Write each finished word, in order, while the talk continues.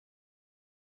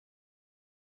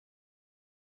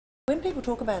When people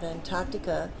talk about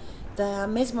Antarctica, they are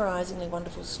mesmerisingly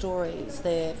wonderful stories.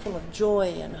 They're full of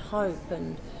joy and hope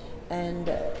and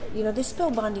they're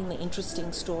spellbindingly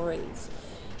interesting stories.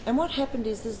 And what happened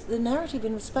is the narrative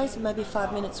in the space of maybe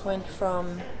 5 minutes went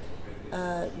from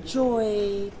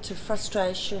joy to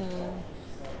frustration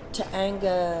to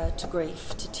anger to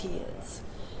grief to tears.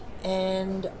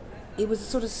 And it was a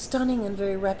sort of stunning and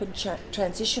very rapid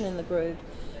transition in the group.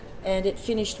 And it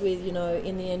finished with,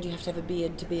 in the end you have to have a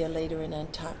beard to be a leader in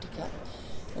Antarctica.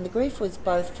 And the grief was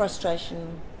both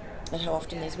frustration at how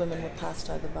often these women were passed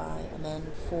over by a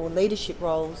man for leadership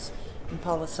roles in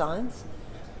polar science.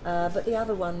 But the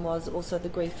other one was also the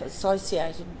grief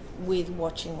associated with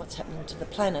watching what's happening to the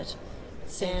planet.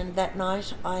 And that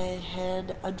night I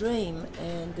had a dream,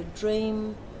 and the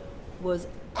dream was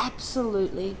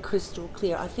absolutely crystal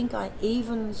clear. I think I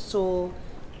even saw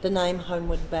the name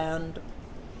Homeward Bound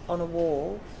on a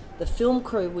wall. The film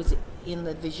crew was in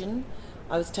the vision.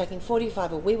 We were taking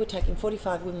 45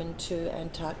 women to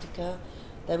Antarctica.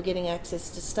 They were getting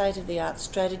access to state-of-the-art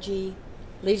strategy,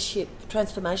 leadership,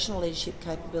 transformational leadership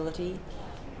capability,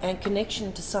 and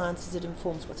connection to science as it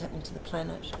informs what's happening to the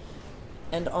planet.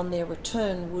 And on their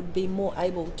return would be more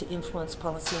able to influence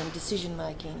policy and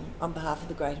decision-making on behalf of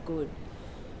the greater good.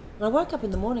 And I woke up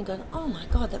in the morning going, oh my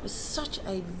God, that was such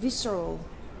a visceral,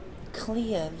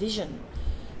 clear vision.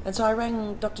 And so I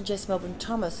rang Dr. Jess Melbourne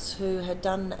Thomas, who had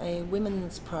done a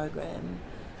women's program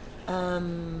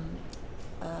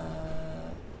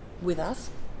with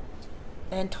us,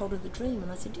 and told her the dream.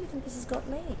 And I said, do you think this has got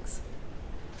legs?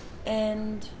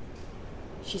 And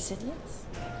she said yes.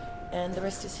 And the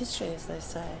rest is history, as they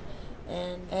say.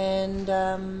 And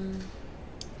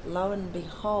lo and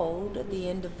behold, at the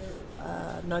end of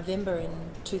November in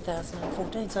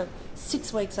 2014, so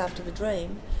 6 weeks after the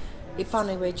dream, it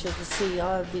finally reaches the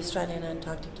CEO of the Australian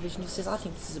Antarctic Division, who says, I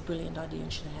think this is a brilliant idea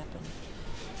and should happen.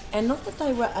 And not that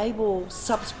they were able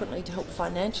subsequently to help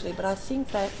financially, but I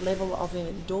think that level of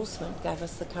endorsement gave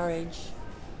us the courage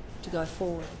to go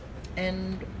forward.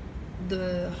 And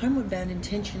the Homeward Bound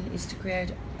intention is to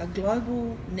create a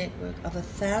global network of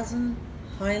 1,000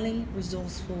 highly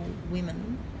resourceful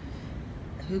women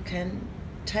who can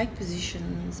take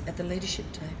positions at the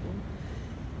leadership table.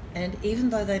 And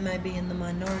even though they may be in the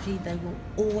minority, they will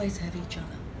always have each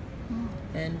other.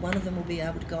 And one of them will be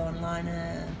able to go online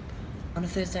on a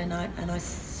Thursday night and I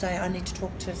say, I need to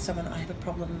talk to someone, I have a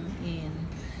problem in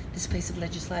this piece of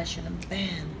legislation, and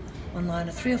bam, online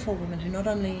are 3 or 4 women who not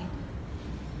only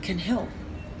can help,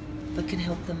 but can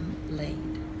help them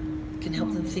lead, can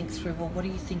help them think through, well, what are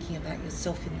you thinking about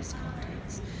yourself in this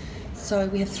context? So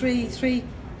we have three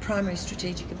primary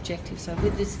strategic objectives. So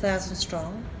with this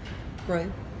 1,000-strong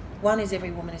group, 1 is every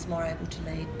woman is more able to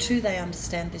lead, 2, they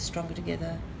understand they're stronger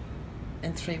together,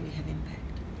 and 3, we have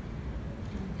impact.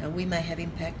 Now, we may have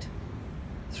impact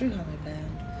through Homeward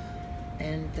Bound,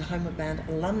 and the Homeward Bound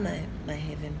alumni may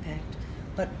have impact,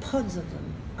 but pods of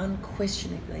them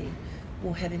unquestionably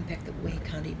will have impact that we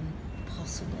can't even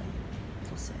possibly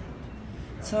foresee.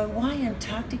 So why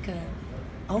Antarctica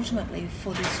ultimately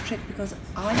for this trip? Because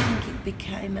I think it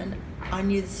became, and I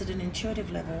knew this at an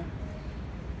intuitive level,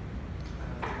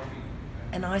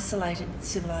 an isolated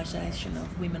civilization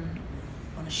of women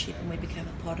on a ship, and we became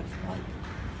a pod of hope.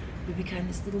 We became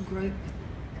this little group,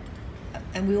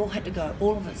 and we all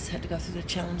of us had to go through the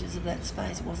challenges of that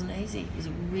space. It wasn't easy. It was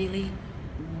a really,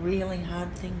 really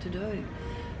hard thing to do.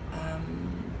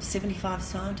 75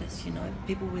 scientists,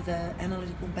 people with an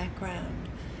analytical background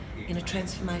in a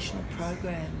transformational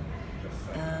program,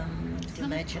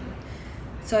 imagine.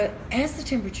 So as the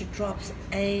temperature drops,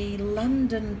 a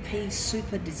London pea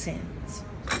super descends.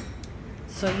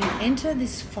 So you enter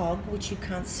this fog, which you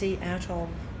can't see out of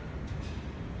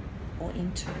or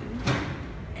into,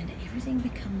 and everything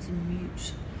becomes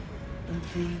mute, and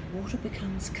the water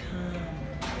becomes calm,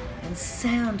 and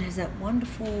sound has that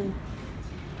wonderful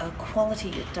quality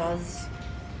it does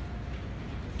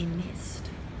in mist.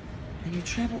 And you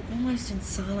travel almost in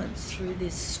silence through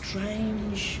this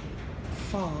strange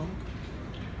fog,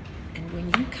 and when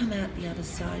you come out the other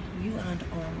side, you aren't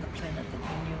on the planet that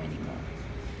you knew anymore.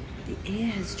 The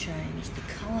air has changed, the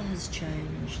colour has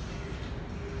changed,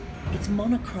 it's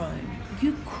monochrome.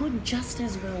 You could just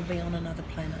as well be on another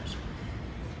planet.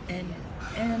 And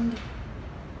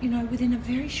within a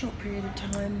very short period of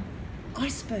time,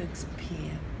 icebergs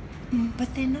appear.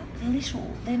 But they're not little.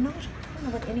 They're not, I don't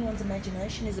know what anyone's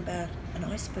imagination is about an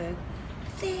iceberg.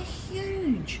 They're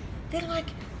huge. They're like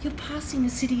you're passing a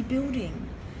city building.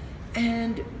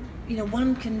 And,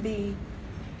 one can be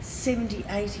 70,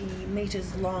 80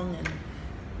 metres long and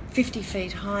 50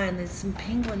 feet high, and there's some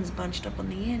penguins bunched up on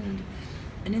the end.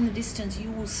 and in the distance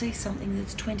you will see something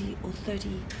that's 20 or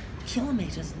 30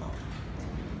 kilometres long.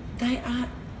 They are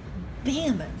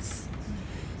behemoths.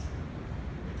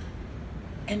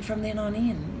 And from then on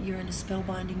in, you're in a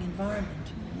spellbinding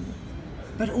environment.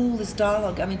 But all this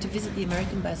dialogue, I mean, to visit the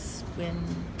American base when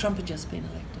Trump had just been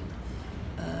elected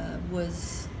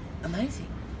was amazing.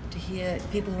 To hear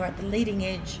people who are at the leading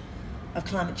edge of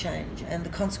climate change and the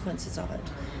consequences of it,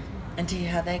 and to hear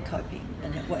how they're coping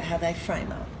and how they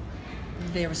frame up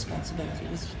their responsibility.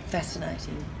 It was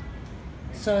fascinating.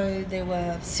 So there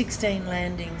were 16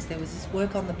 landings, there was this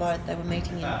work on the boat, they were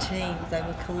meeting in teams, they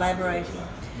were collaborating.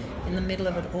 In the middle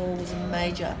of it all was a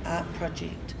major art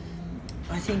project.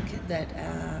 I think that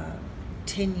our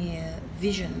 10-year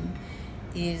vision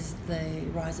is the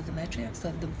rise of the matriarchs,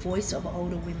 so the voice of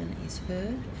older women is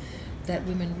heard, that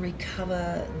women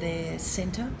recover their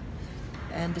centre,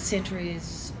 and the centre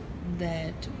is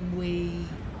that we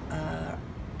are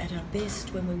at our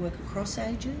best when we work across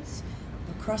ages,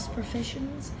 across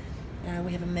professions.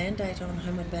 We have a mandate on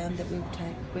Homeward Bound that we will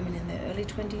take women in their early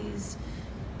 20s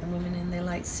and women in their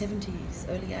late 70s,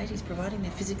 early 80s, providing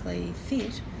they're physically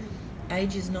fit.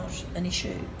 Age is not an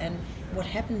issue, and what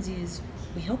happens is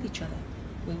we help each other,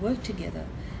 we work together,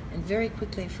 and very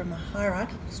quickly from a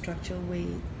hierarchical structure we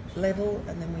level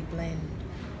and then we blend.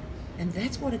 And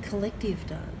that's what a collective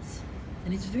does,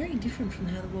 and it's very different from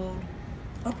how the world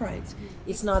operates.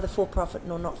 It's neither for-profit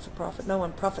nor not-for-profit. No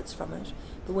one profits from it,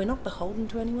 but we're not beholden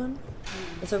to anyone.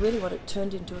 And so really what it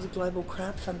turned into was a global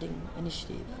crowdfunding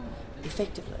initiative,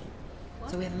 effectively.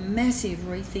 So we have a massive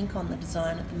rethink on the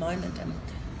design at the moment, and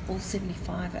all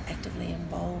 75 are actively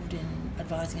involved in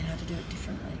advising how to do it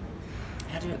differently,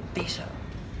 how to do it better.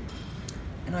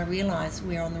 And I realise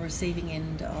we're on the receiving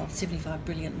end of 75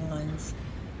 brilliant minds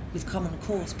with Common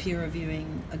Cause peer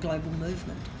reviewing a global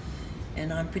movement.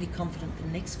 And I'm pretty confident the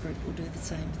next group will do the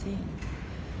same thing.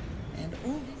 And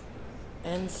all this.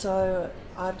 And so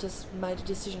I've just made a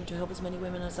decision to help as many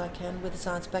women as I can with a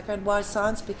science background. Why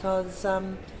science? Because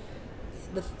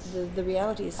the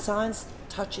reality is science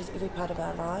touches every part of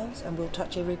our lives and will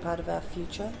touch every part of our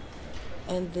future.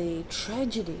 And the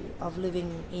tragedy of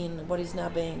living in what is now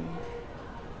being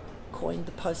coined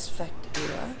the post-fact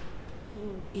era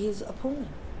is appalling.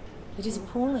 It is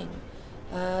appalling.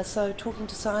 So talking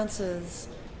to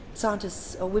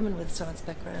scientists or women with a science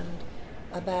background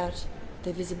about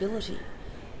their visibility,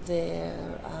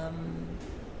 their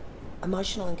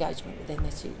emotional engagement with their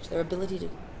message, their ability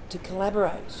to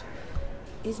collaborate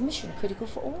is mission critical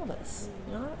for all of us.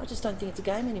 You know, I just don't think it's a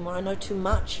game anymore. I know too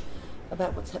much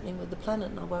about what's happening with the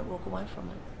planet and I won't walk away from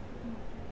it.